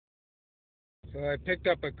So I picked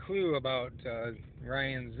up a clue about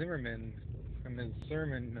Ryan Zimmerman from his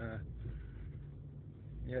sermon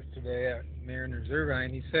yesterday at Mariners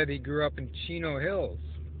Irvine. He said he grew up in Chino Hills.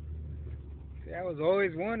 See, I was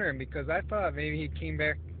always wondering because I thought maybe he came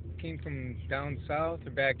from down south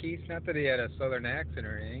or back east. Not that he had a southern accent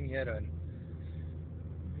or anything. He had a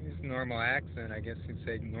his normal accent, I guess you'd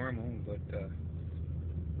say normal,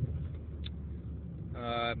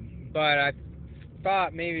 uh, but I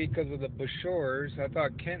thought maybe because of the Bashores, I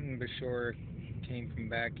thought Kenton Bashore came from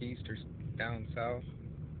back east or down south.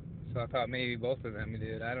 So I thought maybe both of them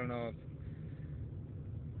did. I don't know if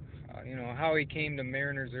how he came to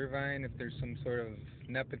Mariners Irvine. If there's some sort of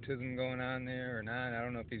nepotism going on there or not. I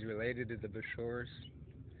don't know if he's related to the Bashores.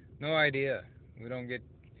 No idea. We don't get.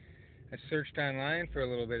 I searched online for a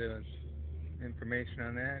little bit of information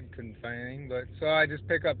on that and couldn't find anything. But so I just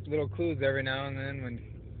pick up little clues every now and then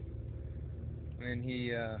when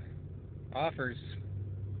he offers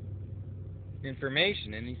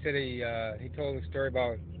information. And he said he told a story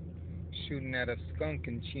about shooting at a skunk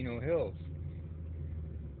in Chino Hills.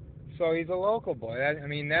 So he's a local boy. I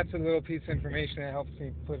mean, that's a little piece of information that helps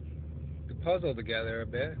me put the puzzle together a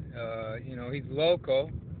bit. He's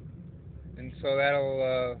local, and so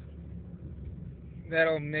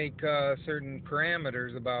that'll make certain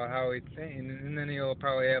parameters about how he thinks, and then he'll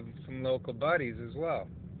probably have some local buddies as well.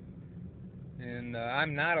 And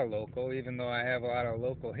I'm not a local, even though I have a lot of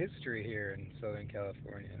local history here in Southern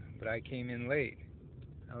California. But I came in late.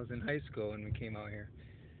 I was in high school when we came out here,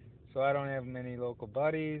 so I don't have many local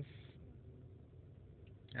buddies.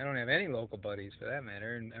 I don't have any local buddies for that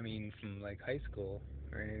matter. And I mean, from like high school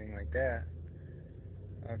or anything like that.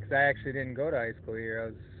 Because I actually didn't go to high school here. I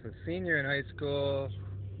was a senior in high school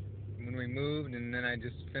when we moved, and then I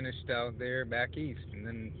just finished out there back east, and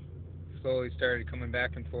then slowly started coming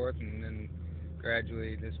back and forth, and then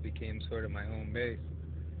gradually this became sort of my home base.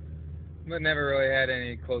 But never really had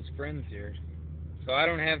any close friends here, so I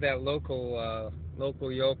don't have that local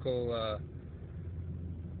yokel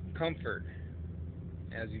comfort,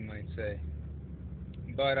 as you might say.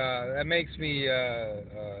 But that makes me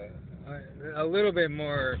a little bit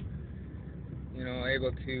more,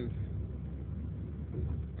 able to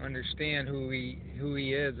understand who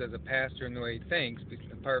he is as a pastor and the way he thinks,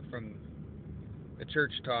 apart from the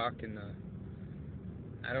church talk and the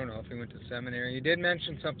I don't know if he went to seminary. He did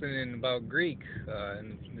mention something about Greek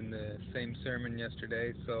in the same sermon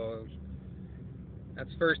yesterday, so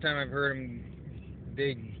that's the first time I've heard him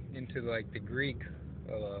dig into like the Greek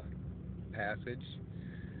passage.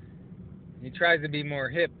 He tries to be more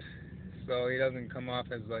hip, so he doesn't come off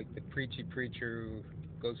as like the preachy preacher who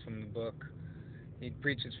goes from the book. He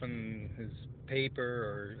preaches from his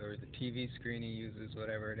paper or the TV screen he uses,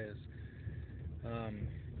 whatever it is. Um,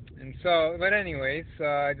 and so, but anyways,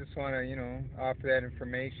 I just want to, offer that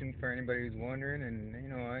information for anybody who's wondering. And,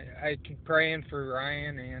 I keep praying for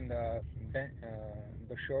Ryan and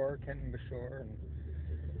Bashore, Kenton Bashore,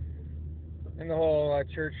 and the whole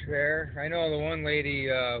church there. I know the one lady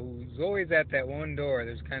who's always at that one door.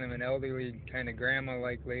 There's kind of an elderly, kind of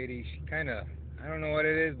grandma-like lady. She kind of, I don't know what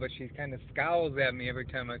it is, but she kind of scowls at me every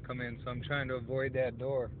time I come in. So I'm trying to avoid that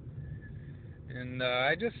door. And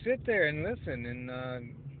I just sit there and listen. And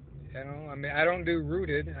I mean, I don't do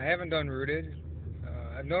rooted. I haven't done rooted.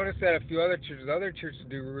 I've noticed that a few other churches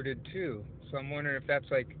do rooted too. So I'm wondering if that's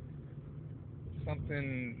like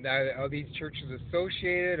something that are these churches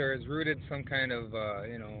associated, or is rooted some kind of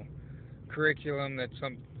curriculum that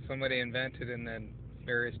somebody invented and then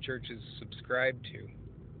various churches subscribe to.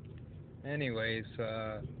 Anyways,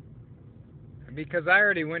 because I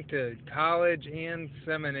already went to college and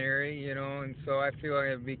seminary, and so I feel like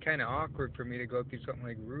it'd be kind of awkward for me to go through something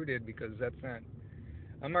like rooted because that's not.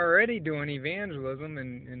 I'm already doing evangelism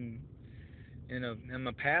and I'm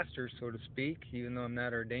a pastor, so to speak, even though I'm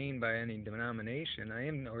not ordained by any denomination. I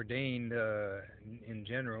am ordained in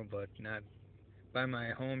general, but not by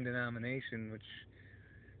my home denomination,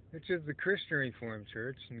 which is the Christian Reformed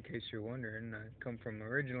Church. In case you're wondering, I come from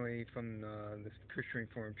originally from the Christian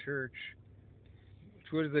Reformed Church,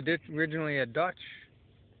 which was originally a Dutch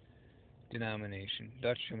denomination,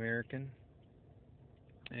 Dutch American,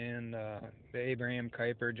 and the Abraham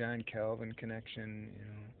Kuyper, John Calvin connection,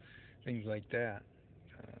 things like that.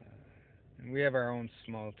 Uh, and we have our own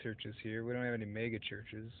small churches here. We don't have any mega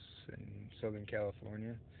churches in Southern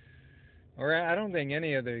California. Or I don't think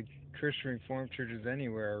any of the Christian Reformed churches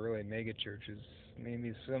anywhere are really mega churches.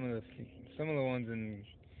 Maybe some of the ones in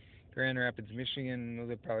Grand Rapids, Michigan, those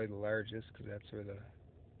are probably the largest because that's where the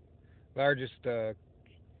largest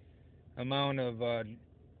amount of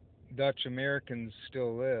Dutch Americans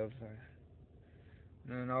still live.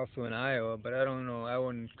 and also in Iowa, but I don't know. I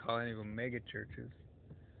wouldn't call any of them mega churches.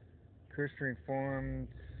 Christian Reformed,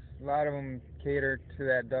 a lot of them cater to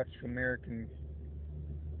that Dutch American,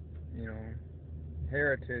 you know,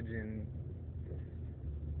 heritage and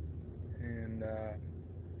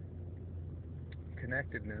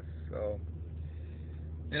connectedness. So,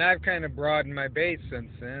 and I've kind of broadened my base since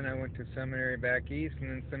then. I went to seminary back east and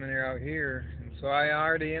then seminary out here, and so I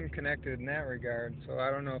already am connected in that regard. So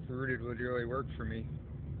I don't know if rooted would really work for me.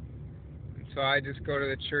 And so I just go to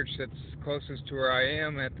the church that's closest to where I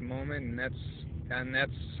am at the moment, and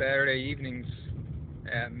that's Saturday evenings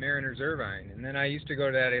at Mariners Irvine. And then I used to go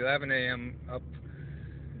to that 11 a.m. up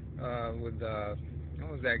with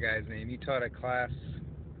what was that guy's name? He taught a class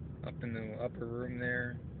up in the upper room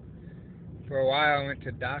there. For a while, I went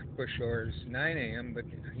to Doc Bushor's 9 a.m., but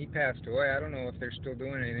he passed away. I don't know if they're still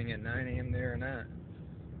doing anything at 9 a.m. there or not.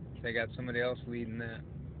 They got somebody else leading that.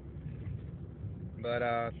 But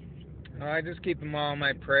I just keep them all in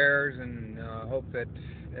my prayers and hope that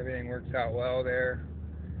everything works out well there.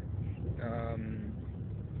 Um,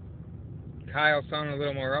 Kyle sounded a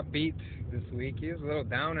little more upbeat this week. He was a little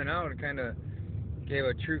down and out. Kind of gave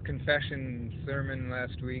a true confession sermon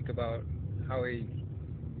last week about how he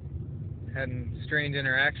had a strange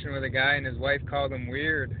interaction with a guy and his wife called him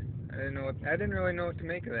weird. I didn't really know what to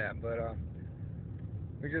make of that, but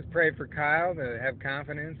we just pray for Kyle to have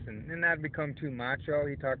confidence and not become too macho.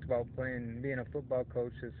 He talked about being a football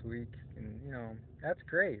coach this week, and that's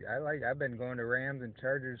great. I've been going to Rams and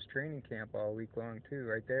Chargers training camp all week long too,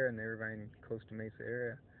 right there in the Irvine Costa Mesa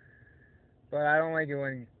area. But I don't like it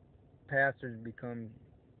when pastors become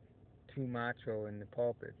too macho in the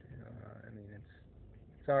pulpit. I mean,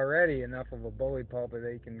 it's already enough of a bully pulpit.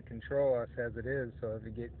 They can control us as it is. So if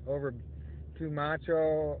you get over too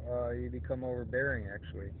macho, you become overbearing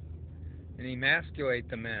actually, and emasculate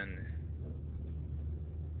the men.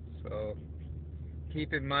 So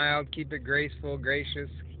keep it mild, keep it graceful, gracious.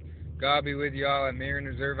 God be with you all at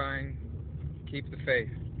Mariners Irvine. Keep the faith.